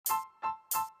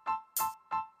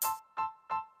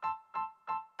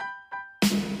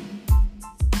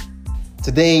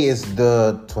Today is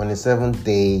the 27th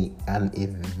day and a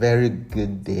very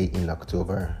good day in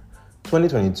October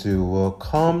 2022.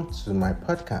 Welcome to my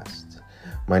podcast.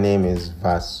 My name is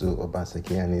Vasu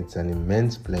Obaseki and it's an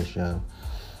immense pleasure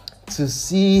to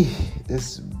see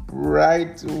this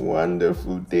bright,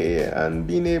 wonderful day and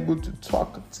being able to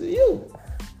talk to you.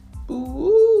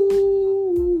 Ooh.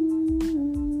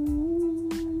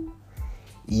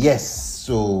 Yes,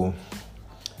 so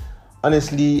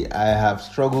honestly, I have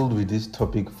struggled with this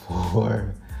topic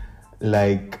for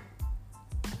like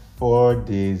 4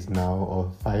 days now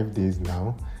or 5 days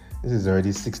now. This is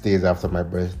already 6 days after my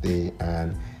birthday,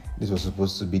 and this was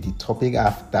supposed to be the topic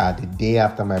after the day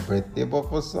after my birthday, but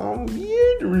for some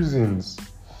weird reasons,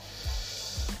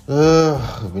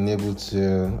 I've been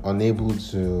unable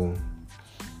to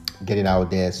get it out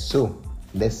there. So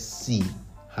let's see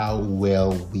how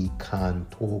well we can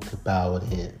talk about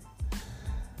it.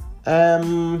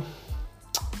 The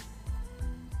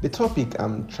topic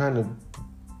I'm trying to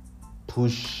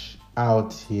push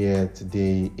out here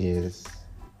today is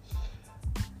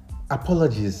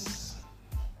apologies.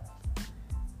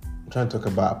 I'm trying to talk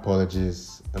about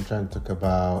apologies. I'm trying to talk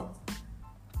about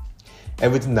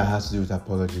everything that has to do with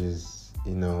apologies.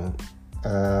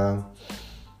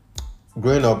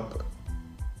 Growing up,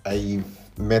 I've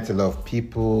met a lot of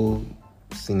people,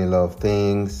 seen a lot of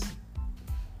things.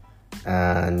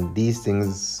 And these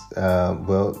things,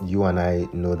 you and I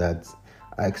know that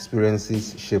our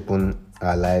experiences shape on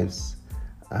our lives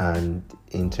and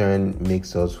in turn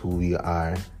makes us who we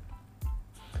are.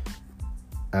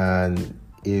 And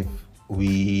if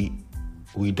we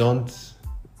don't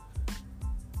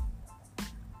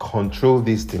control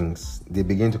these things, they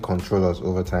begin to control us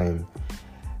over time.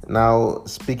 Now,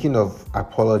 speaking of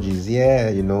apologies, I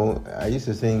used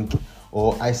to think,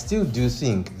 or I still do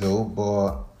think though,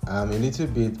 but I'm a little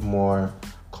bit more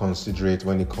considerate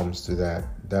when it comes to that.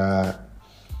 That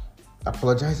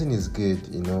apologizing is good,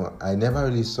 I never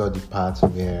really saw the part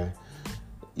where,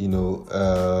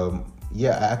 I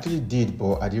actually did,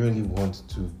 but I didn't really want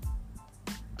to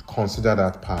consider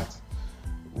that part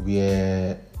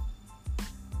where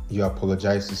you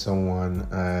apologize to someone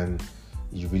and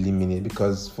you really mean it.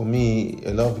 Because for me,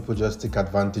 a lot of people just take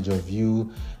advantage of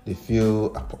you. They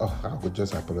feel, I could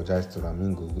just apologize to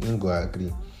Ingo, I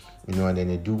agree. And then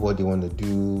they do what they want to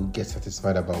do, get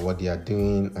satisfied about what they are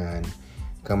doing, and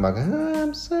come back,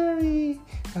 I'm sorry.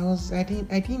 I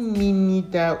didn't mean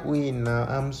it that way now.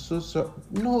 I'm so sorry.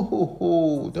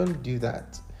 No, don't do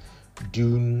that.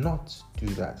 Do not do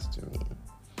that to me.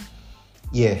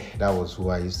 Yeah, that was who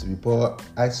I used to be. But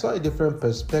I saw a different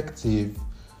perspective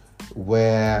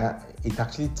where it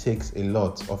actually takes a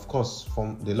lot. Of course,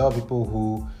 from a lot of people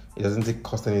who it doesn't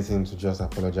cost anything to just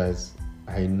apologize.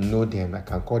 I know them. I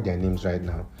can call their names right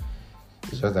now.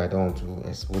 It's just that I don't want to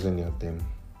expose any of them.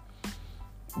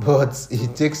 But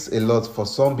it takes a lot for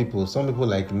some people. Some people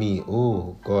like me,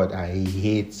 oh God, I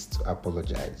hate to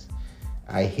apologize.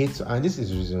 And this is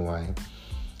the reason why.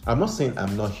 I'm not saying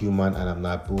I'm not human and I'm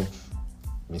not above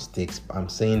mistakes. But I'm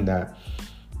saying that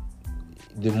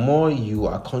the more you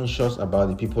are conscious about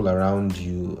the people around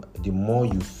you, the more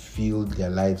you fill their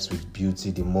lives with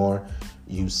beauty, the more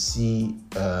you see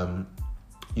them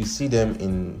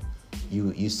in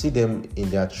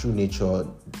their true nature.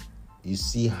 You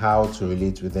see how to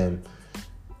relate with them.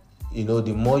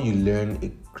 The more you learn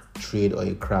a trade or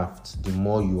a craft, the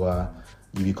more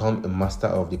you become a master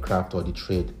of the craft or the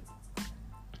trade.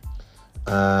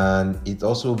 And it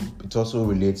also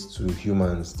relates to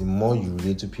humans. The more you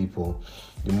relate to people,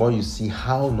 the more you see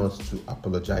how not to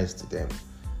apologize to them.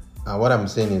 And what I'm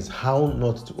saying is how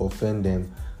not to offend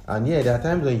them. And there are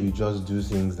times when you just do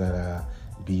things that are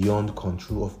beyond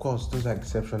control. Of course, those are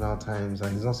exceptional times,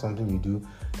 and it's not something you do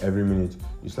every minute.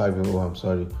 You start with, I'm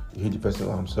sorry. You hit the person,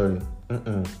 I'm sorry.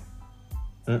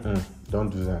 Don't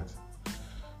do that.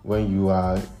 When you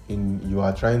are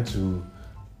trying to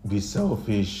be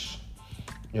selfish,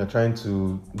 you're trying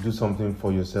to do something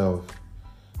for yourself,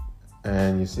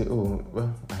 and you say,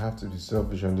 I have to be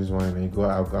selfish on this one, and you go,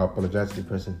 I'll apologize to the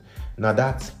person. Now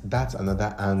that's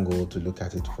another angle to look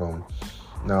at it from.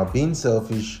 Now, being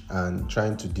selfish and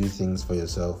trying to do things for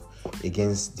yourself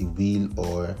against the will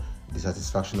or the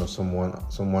satisfaction of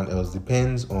someone else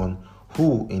depends on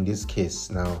who in this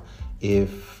case. Now,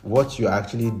 if what you're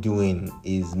actually doing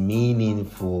is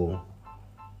meaningful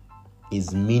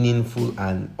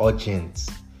and urgent,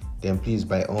 then please,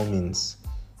 by all means,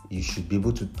 you should be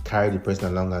able to carry the person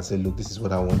along and say, look, this is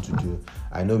what I want to do.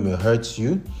 I know it may hurt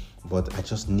you, but I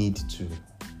just need to.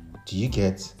 Do you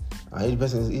get? If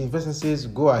the person says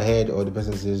go ahead or the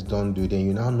person says don't do, then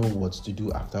you now know what to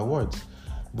do afterwards.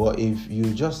 But if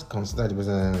you just consider the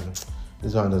person,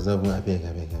 This one does not even, I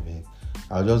beg.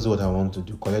 I'll just do what I want to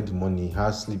do, collect the money,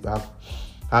 have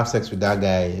sex with that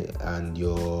guy, and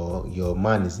your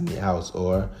man is in the house,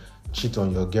 or cheat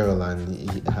on your girl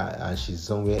and she's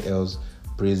somewhere else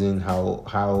praising how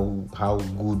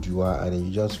good you are, and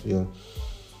you just feel,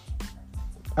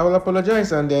 I will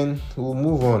apologize and then we'll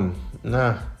move on.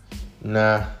 Nah,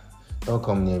 don't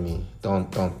come near me.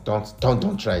 Don't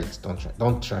try it.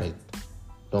 Don't try it.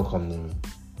 Don't come near me.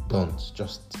 Don't.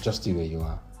 Just stay where you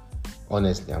are.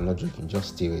 Honestly, I'm not joking.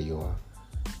 Just stay where you are,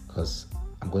 because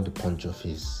I'm going to punch your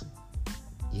face.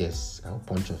 Yes, I'll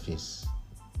punch your face.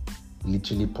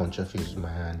 Literally punch your face with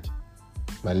my hand.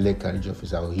 My leg can reach your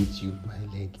face. I'll hit you with my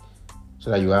leg, so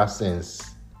that you have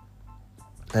sense.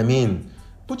 I mean,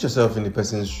 put yourself in the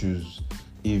person's shoes.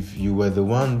 If you were the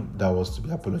one that was to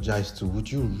be apologized to,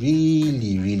 would you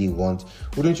really want?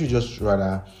 Wouldn't you just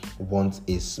rather want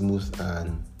a smooth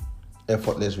and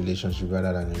effortless relationship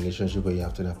rather than a relationship where you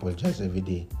have to apologize every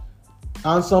day?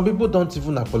 And some people don't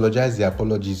even apologize the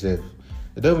apologies. They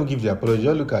don't even give the apology.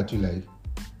 They look at you like,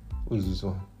 who is this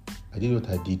one? I did what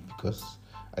I did because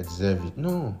I deserve it.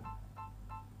 No.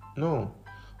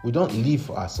 We don't live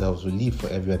for ourselves. We live for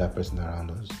every other person around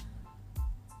us.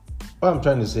 What I'm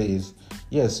trying to say is,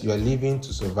 yes, you are living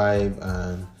to survive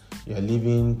and you are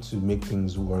living to make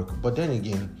things work. But then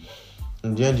again,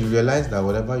 in the end, you realize that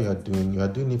whatever you are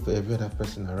doing it for every other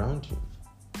person around you.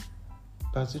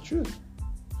 That's the truth.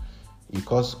 You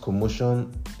cause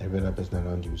commotion, every other person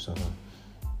around you will suffer.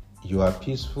 You are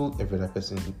peaceful, every other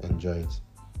person enjoy it.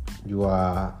 You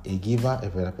are a giver,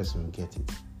 every other person will get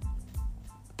it.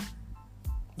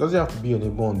 Doesn't have to be your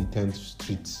neighbor on the 10th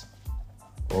street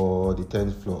or the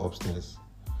 10th floor upstairs.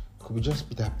 It could be just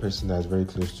be that person that is very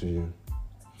close to you.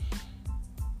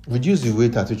 Reduce the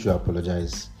rate at which you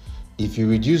apologize. If you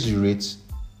reduce the rate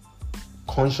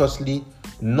consciously,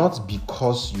 not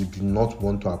because you do not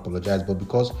want to apologize, but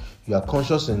because you are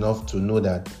conscious enough to know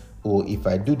that, if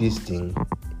I do this thing,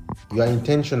 you are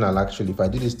intentional actually. If I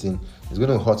do this thing, it's going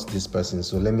to hurt this person,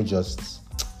 so let me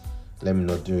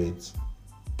not do it.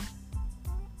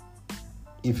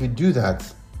 If you do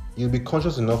that, you'll be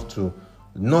conscious enough to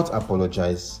not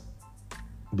apologize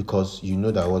because you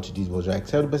know that what you did was right.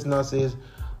 Except the person now says,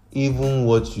 even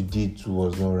what you did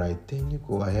was not right, then you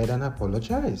go ahead and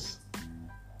apologize.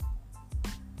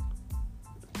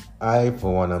 I,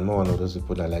 for one, I'm not one of those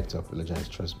people that like to apologize,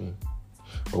 trust me.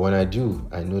 But when I do,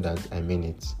 I know that I mean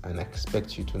it, and I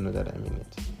expect you to know that I mean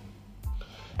it.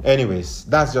 Anyways,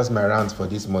 that's just my rant for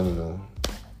this morning.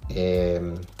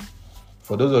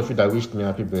 For those of you that wished me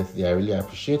happy birthday, I really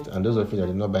appreciate. And those of you that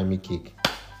did not buy me cake,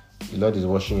 the Lord is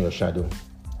washing your shadow.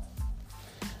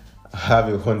 Have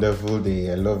a wonderful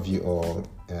day. I love you all,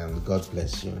 and God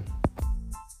bless you.